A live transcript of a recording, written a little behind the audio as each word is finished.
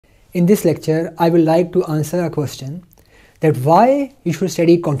In this lecture, I would like to answer a question that why you should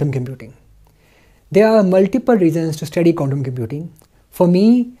study quantum computing. There are multiple reasons to study quantum computing. For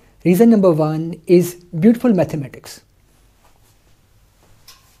me, reason number one is beautiful mathematics.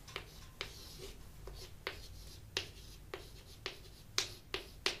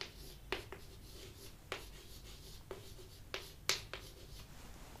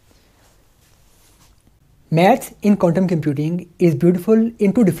 Maths in quantum computing is beautiful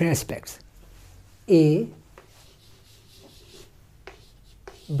in two different aspects. A,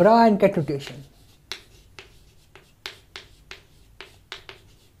 bra and cat rotation.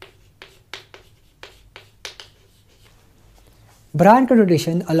 Bra and cat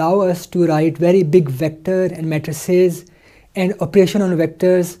rotation allow us to write very big vector and matrices and operation on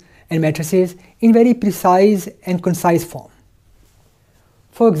vectors and matrices in very precise and concise form.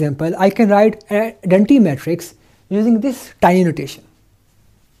 For example, I can write an identity matrix using this tiny notation.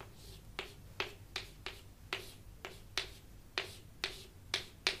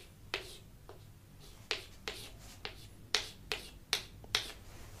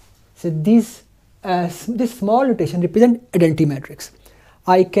 So this small notation represents identity matrix.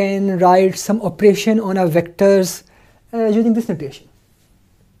 I can write some operation on a vectors using this notation.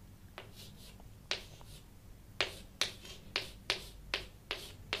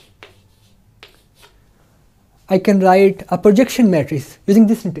 I can write a projection matrix using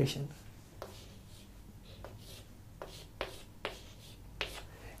this notation.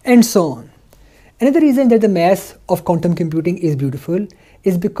 And so on. Another reason that the math of quantum computing is beautiful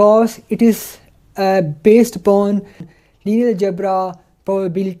is because it is based upon linear algebra,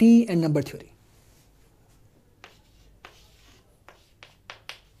 probability and number theory.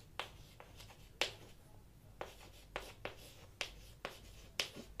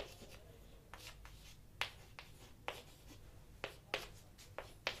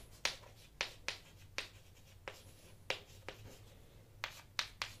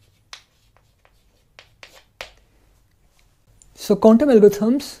 So quantum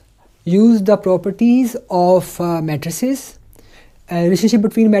algorithms use the properties of matrices, relationship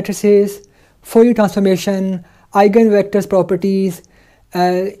between matrices, Fourier transformation, eigenvectors properties,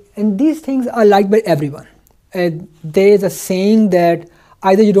 and these things are liked by everyone. There is a saying that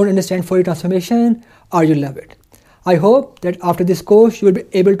either you don't understand Fourier transformation or you love it. I hope that after this course you will be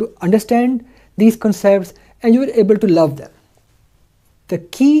able to understand these concepts and you will be able to love them. The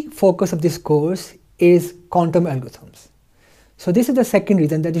key focus of this course is quantum algorithms. So this is the second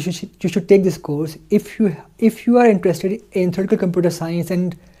reason that you should take this course if you are interested in theoretical computer science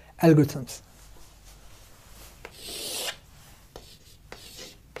and algorithms.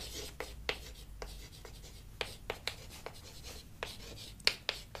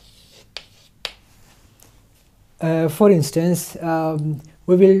 For instance,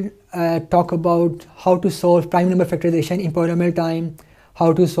 we will talk about how to solve prime number factorization in polynomial time,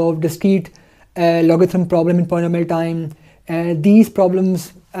 how to solve discrete logarithm problem in polynomial time. These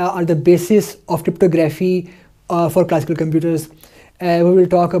problems are the basis of cryptography for classical computers. We will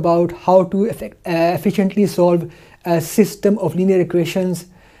talk about how to efficiently solve a system of linear equations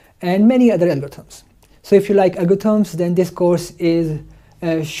and many other algorithms. So if you like algorithms, then this course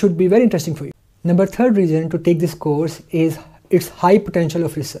should be very interesting for you. Number third reason to take this course is its high potential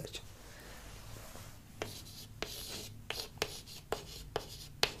of research.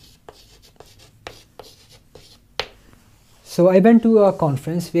 So I went to a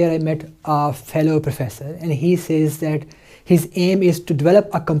conference where I met a fellow professor, and he says that his aim is to develop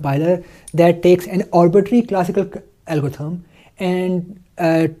a compiler that takes an arbitrary classical algorithm and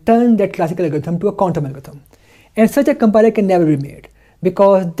turn that classical algorithm to a quantum algorithm. And such a compiler can never be made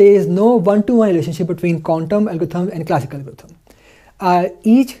because there is no one-to-one relationship between quantum algorithm and classical algorithm.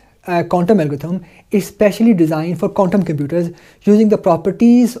 Each quantum algorithm is specially designed for quantum computers using the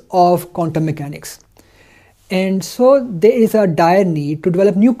properties of quantum mechanics. And so there is a dire need to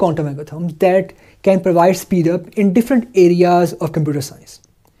develop new quantum algorithms that can provide speed up in different areas of computer science.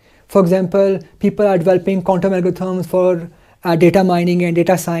 For example, people are developing quantum algorithms for data mining and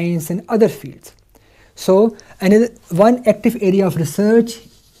data science and other fields. So one active area of research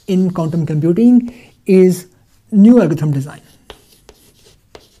in quantum computing is new algorithm design.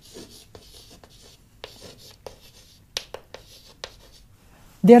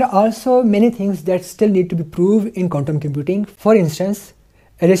 There are also many things that still need to be proved in quantum computing. For instance,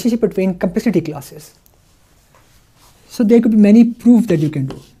 a relationship between complexity classes. So there could be many proofs that you can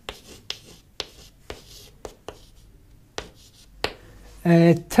do.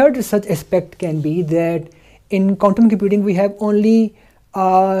 A third such aspect can be that in quantum computing we have only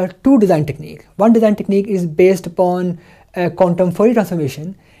two design techniques. One design technique is based upon quantum Fourier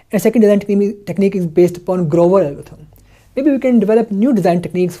transformation, and second design technique is based upon Grover algorithm. Maybe we can develop new design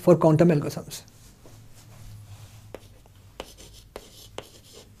techniques for quantum algorithms.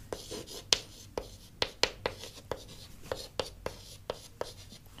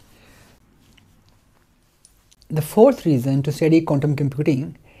 The fourth reason to study quantum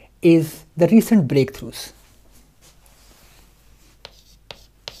computing is the recent breakthroughs.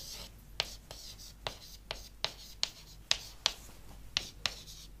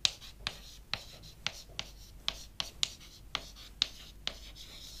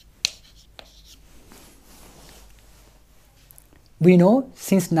 We know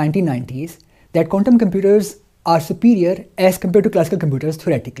since 1990s that quantum computers are superior as compared to classical computers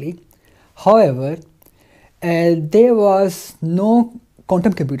theoretically. However, there was no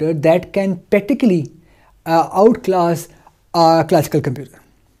quantum computer that can practically outclass a classical computer.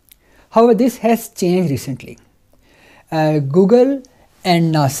 However, this has changed recently. Google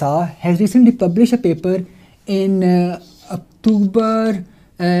and NASA has recently published a paper in October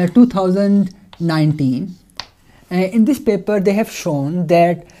 2019. In this paper, they have shown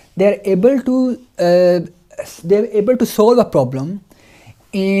that they are able to solve a problem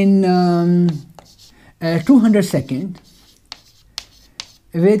in 200 seconds,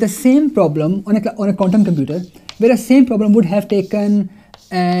 where the same problem on a quantum computer, where the same problem would have taken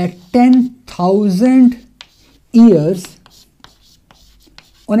 10,000 years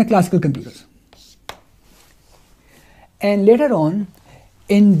on a classical computer. And later on,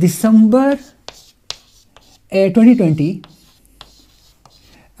 in December 2020,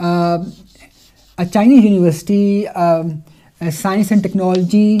 a Chinese university, Science and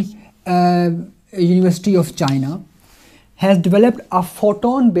Technology University of China, has developed a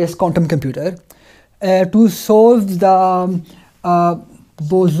photon-based quantum computer to solve the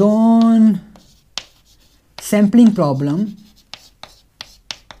boson sampling problem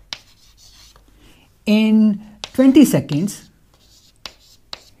in 20 seconds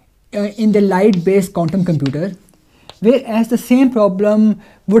in the light-based quantum computer, whereas the same problem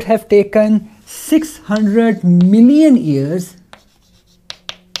would have taken 600 million years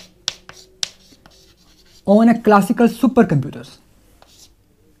on a classical supercomputers.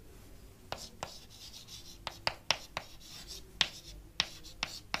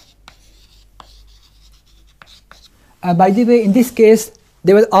 By the way, in this case,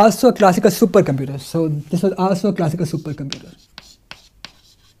 there was also a classical supercomputer. So this was also a classical supercomputer.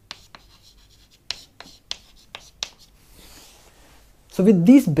 So with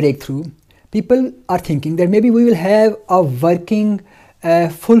this breakthrough, people are thinking that maybe we will have a working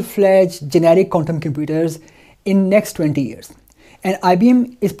full-fledged generic quantum computers in next 20 years. And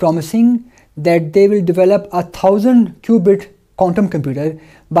IBM is promising that they will develop a 1000 qubit quantum computer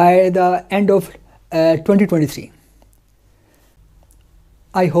by the end of 2023.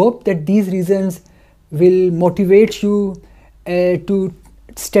 I hope that these reasons will motivate you to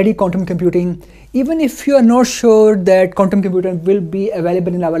study quantum computing. Even if you are not sure that quantum computing will be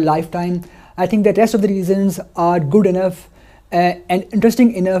available in our lifetime, I think the rest of the reasons are good enough and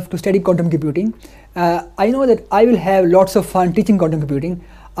interesting enough to study quantum computing. I know that I will have lots of fun teaching quantum computing.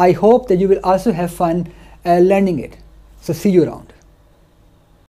 I hope that you will also have fun learning it. So see you around.